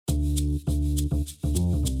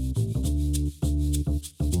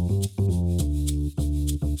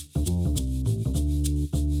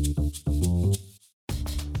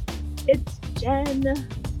Jen.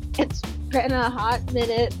 It's been a hot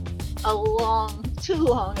minute, too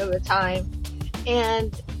long of a time.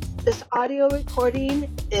 And this audio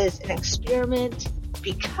recording is an experiment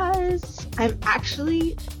because I'm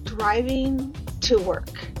actually driving to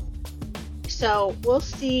work. So we'll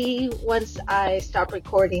see once I stop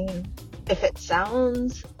recording if it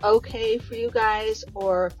sounds okay for you guys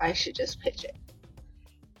or if I should just pitch it.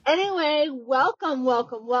 Anyway, welcome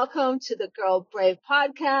to the Girl Brave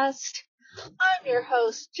podcast. I'm your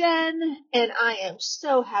host, Jen, and I am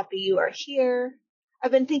so happy you are here. I've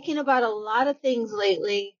been thinking about a lot of things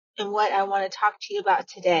lately and what I want to talk to you about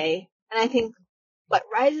today. And I think what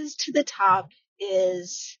rises to the top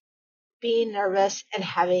is being nervous and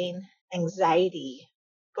having anxiety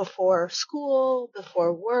before school,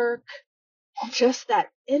 before work, just that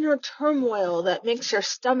inner turmoil that makes your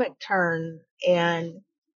stomach turn and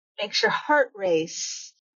makes your heart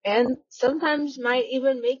race, and sometimes might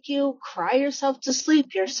even make you cry yourself to sleep.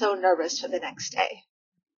 You're so nervous for the next day.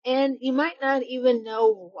 And you might not even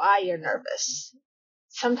know why you're nervous.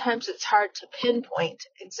 Sometimes it's hard to pinpoint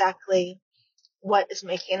exactly what is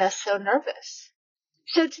making us so nervous.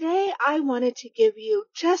 So today I wanted to give you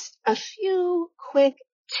just a few quick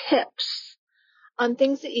tips on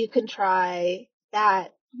things that you can try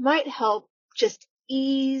that might help just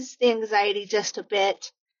ease the anxiety just a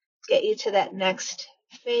bit, get you to that next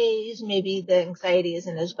phase. Maybe the anxiety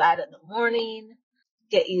isn't as bad in the morning,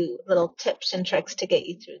 get you little tips and tricks to get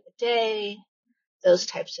you through the day, those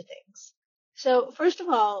types of things. So first of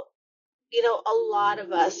all, a lot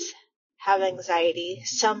of us have anxiety,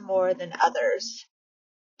 some more than others,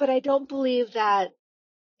 but I don't believe that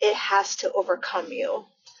it has to overcome you.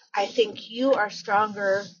 I think you are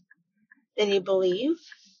stronger than you believe,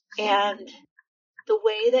 and the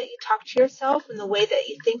way that you talk to yourself and the way that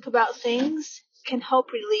you think about things can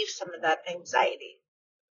help relieve some of that anxiety.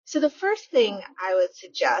 So the first thing I would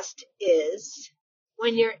suggest is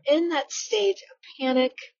when you're in that stage of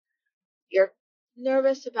panic, you're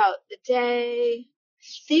nervous about the day,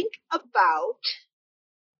 think about,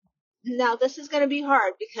 now this is going to be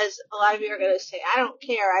hard because a lot of you are going to say, I don't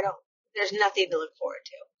care, there's nothing to look forward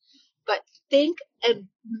to. But think and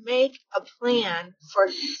make a plan for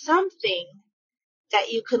something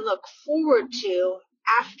that you can look forward to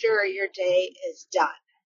after your day is done.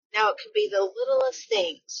 Now, it can be the littlest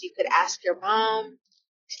things. You could ask your mom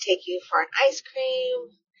to take you for an ice cream.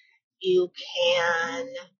 You can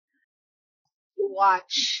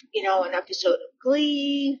watch, an episode of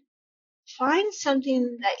Glee. Find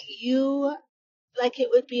something that you like it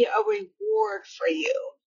would be a reward for you,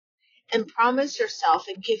 and promise yourself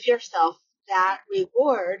and give yourself that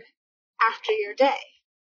reward after your day.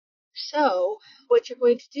 So what you're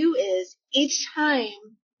going to do is each time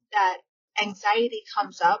that anxiety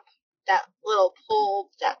comes up, that little pull,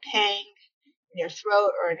 that pang in your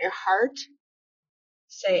throat or in your heart,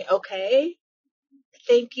 say, okay,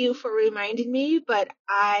 thank you for reminding me, but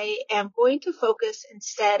I am going to focus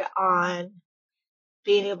instead on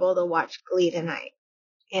being able to watch Glee tonight.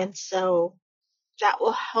 And so that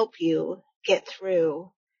will help you get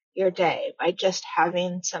through your day by just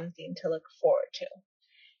having something to look forward to.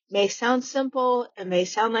 May sound simple, it may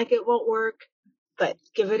sound like it won't work, but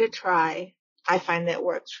give it a try. I find that it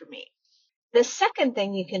works for me. The second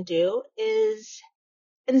thing you can do is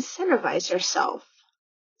incentivize yourself.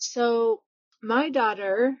 So my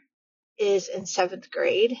daughter is in 7th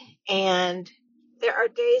grade, and there are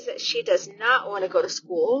days that she does not want to go to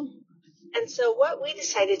school. And so what we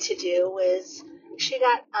decided to do was she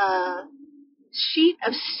got a sheet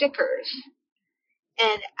of stickers,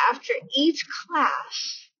 and after each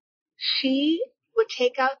class, she would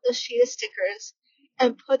take out the sheet of stickers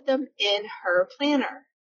and put them in her planner.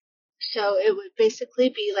 So it would basically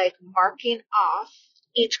be like marking off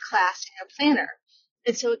each class in her planner.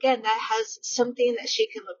 And so again, that has something that she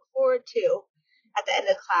can look forward to at the end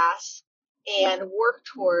of class and work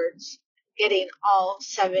towards getting all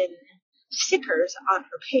 7 stickers on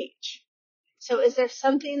her page. So is there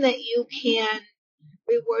something that you can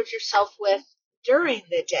reward yourself with during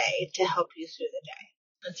the day to help you through the day?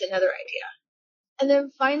 That's another idea. And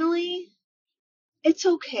then finally, it's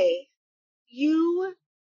okay. You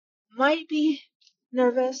might be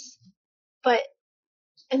nervous, but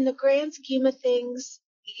in the grand scheme of things,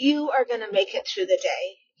 you are going to make it through the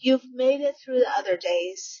day. You've made it through the other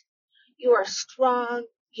days. You are strong.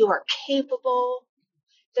 You are capable.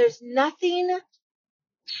 There's nothing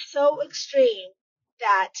so extreme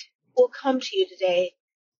that will come to you today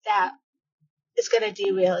that is going to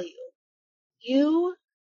derail you. You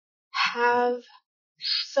have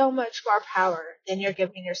so much more power than you're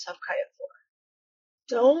giving yourself credit for.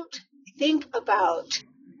 Don't think about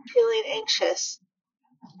feeling anxious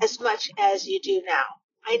as much as you do now.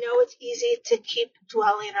 I know it's easy to keep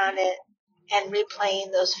dwelling on it and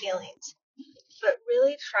replaying those feelings, but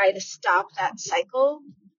really try to stop that cycle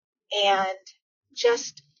and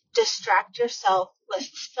just distract yourself with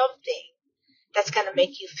something that's going to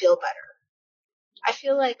make you feel better. I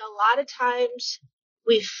feel like a lot of times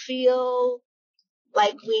we feel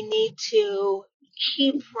like we need to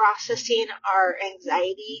keep processing our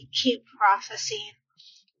anxiety, keep processing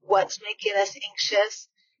what's making us anxious.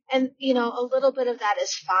 And, a little bit of that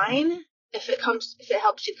is fine if it helps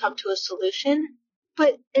you come to a solution,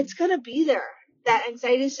 but it's going to be there. That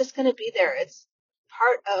anxiety is just going to be there. It's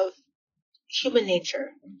part of human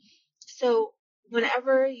nature. So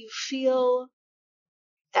whenever you feel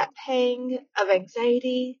that pang of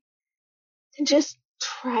anxiety, just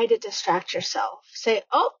try to distract yourself. Say,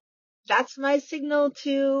 oh, that's my signal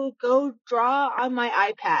to go draw on my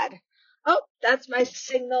iPad. Oh, that's my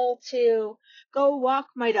signal to go walk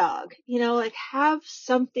my dog. Have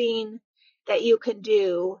something that you can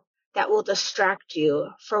do that will distract you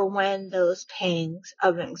for when those pangs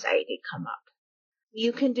of anxiety come up.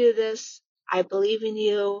 You can do this. I believe in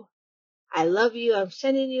you. I love you. I'm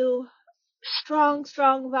sending you strong,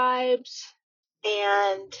 strong vibes.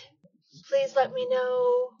 And please let me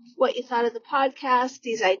know what you thought of the podcast,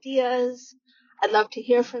 these ideas. I'd love to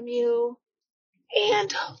hear from you.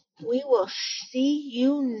 And we will see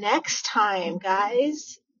you next time,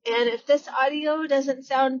 guys. And if this audio doesn't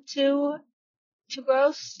sound too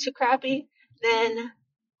gross, too crappy, then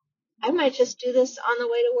I might just do this on the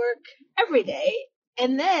way to work every day.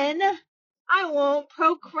 And then I won't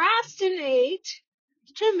procrastinate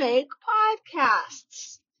to make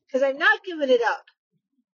podcasts. Because I'm not giving it up.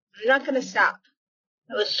 I'm not going to stop.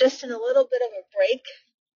 I was just in a little bit of a break.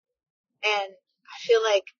 And I feel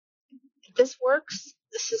like if this works,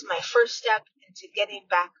 this is my first step into getting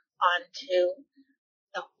back onto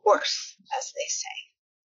the horse, as they say.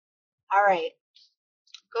 All right.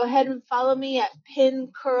 Go ahead and follow me at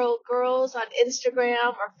Pin Curl Girls on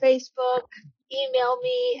Instagram or Facebook. Email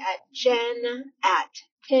me at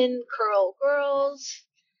jen@pincurlgirls.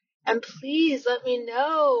 And please let me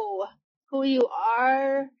know who you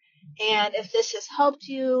are and if this has helped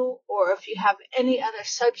you or if you have any other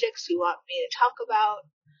subjects you want me to talk about.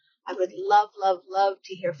 I would love, love, love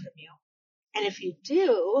to hear from you. And if you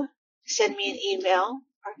do, send me an email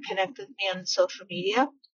or connect with me on social media.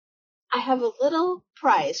 I have a little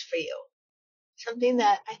prize for you, something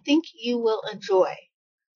that I think you will enjoy.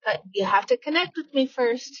 But you have to connect with me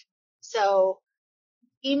first. So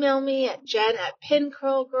email me at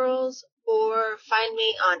jen@pincurlgirls or find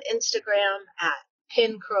me on Instagram at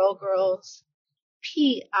pincurlgirls,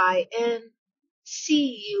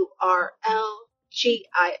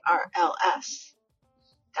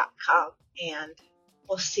 PINCURLGIRLS.com. And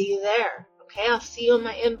we'll see you there. Okay, I'll see you in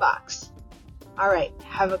my inbox. All right,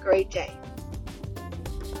 have a great day.